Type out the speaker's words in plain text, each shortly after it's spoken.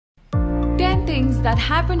things that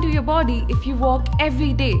happen to your body if you walk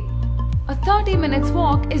every day. A 30 minutes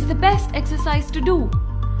walk is the best exercise to do.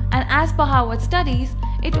 And as per Harvard studies,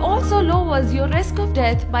 it also lowers your risk of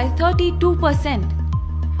death by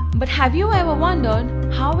 32%. But have you ever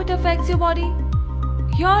wondered how it affects your body?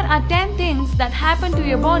 Here are 10 things that happen to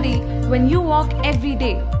your body when you walk every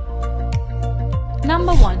day.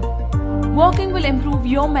 Number 1. Walking will improve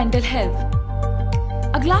your mental health.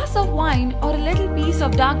 A glass of wine or a little piece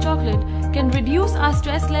of dark chocolate can reduce our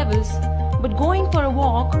stress levels, but going for a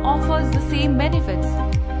walk offers the same benefits.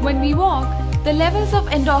 When we walk, the levels of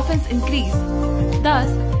endorphins increase, thus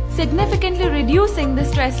significantly reducing the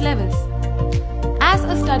stress levels. As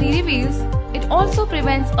a study reveals, it also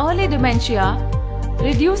prevents early dementia,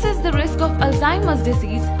 reduces the risk of Alzheimer's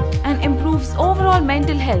disease, and improves overall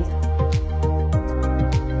mental health.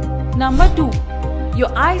 Number 2.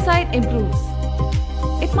 Your eyesight improves.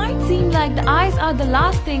 It might seem like the eyes are the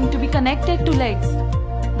last thing to be connected to legs,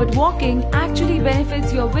 but walking actually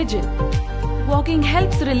benefits your vision. Walking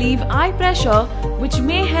helps relieve eye pressure, which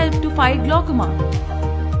may help to fight glaucoma.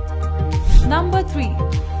 Number 3.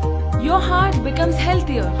 Your heart becomes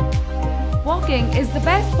healthier. Walking is the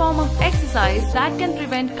best form of exercise that can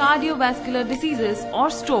prevent cardiovascular diseases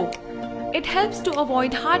or stroke. It helps to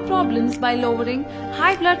avoid heart problems by lowering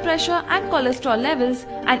high blood pressure and cholesterol levels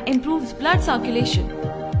and improves blood circulation.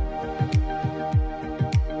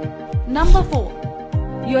 Number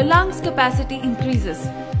 4. Your lungs capacity increases.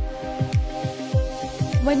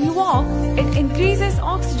 When you walk, it increases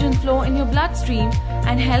oxygen flow in your bloodstream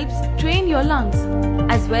and helps train your lungs,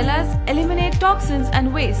 as well as eliminate toxins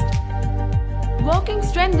and waste. Walking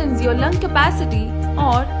strengthens your lung capacity,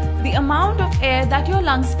 or the amount of air that your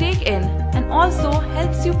lungs take in, and also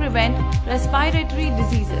helps you prevent respiratory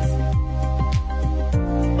diseases.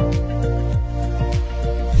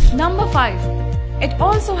 Number 5. It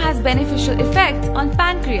also has beneficial effects on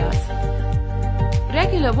pancreas.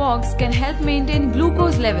 Regular walks can help maintain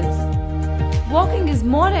glucose levels. Walking is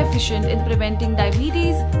more efficient in preventing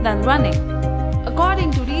diabetes than running.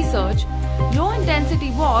 According to research,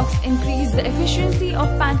 low-intensity walks increase the efficiency of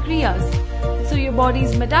pancreas, so your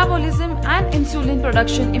body's metabolism and insulin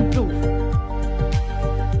production improve.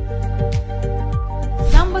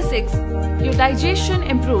 Number 6. Your digestion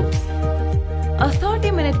improves. A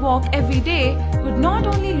 30-minute walk every day could not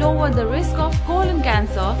only lower the risk of colon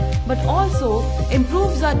cancer but also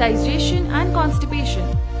improves our digestion and constipation.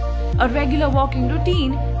 A regular walking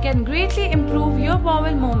routine can greatly improve your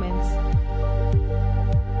bowel movements.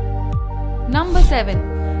 Number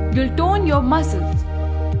 7. You'll tone your muscles.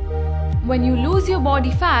 When you lose your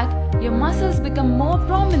body fat, your muscles become more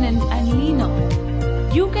prominent and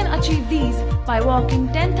leaner. You can achieve these by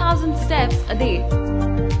walking 10,000 steps a day.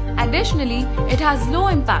 Additionally, it has low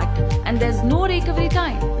impact and there's no recovery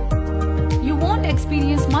time. You won't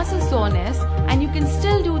experience muscle soreness and you can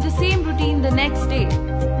still do the same routine the next day.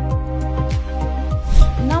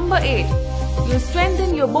 Number 8. You'll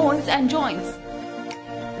strengthen your bones and joints.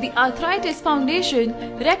 The Arthritis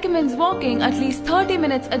Foundation recommends walking at least 30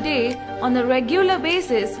 minutes a day on a regular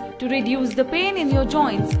basis to reduce the pain in your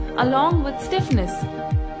joints along with stiffness.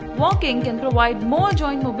 Walking can provide more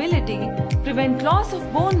joint mobility, prevent loss of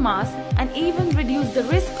bone mass, and even reduce the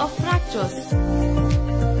risk of fractures.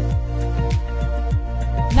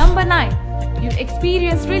 Number 9. You'll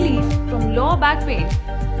experience relief from lower back pain.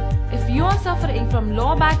 If you are suffering from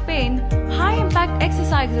lower back pain, high-impact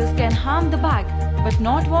exercises can harm the back, but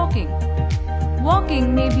not walking.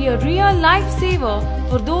 Walking may be a real lifesaver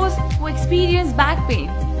for those who experience back pain.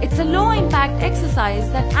 It's a low-impact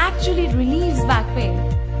exercise that actually relieves back pain.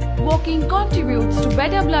 Walking contributes to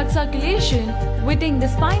better blood circulation within the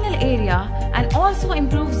spinal area and also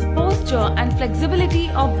improves posture and flexibility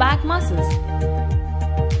of back muscles.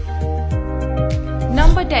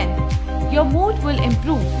 Number 10. Your mood will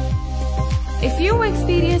improve. If you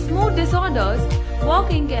experience mood disorders,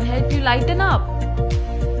 walking can help you lighten up.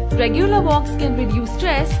 Regular walks can reduce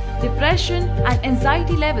stress, depression, and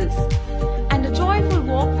anxiety levels. And a joyful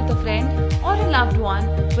walk with a friend or a loved one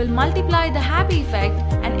will multiply the happy effect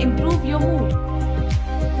and improve your mood.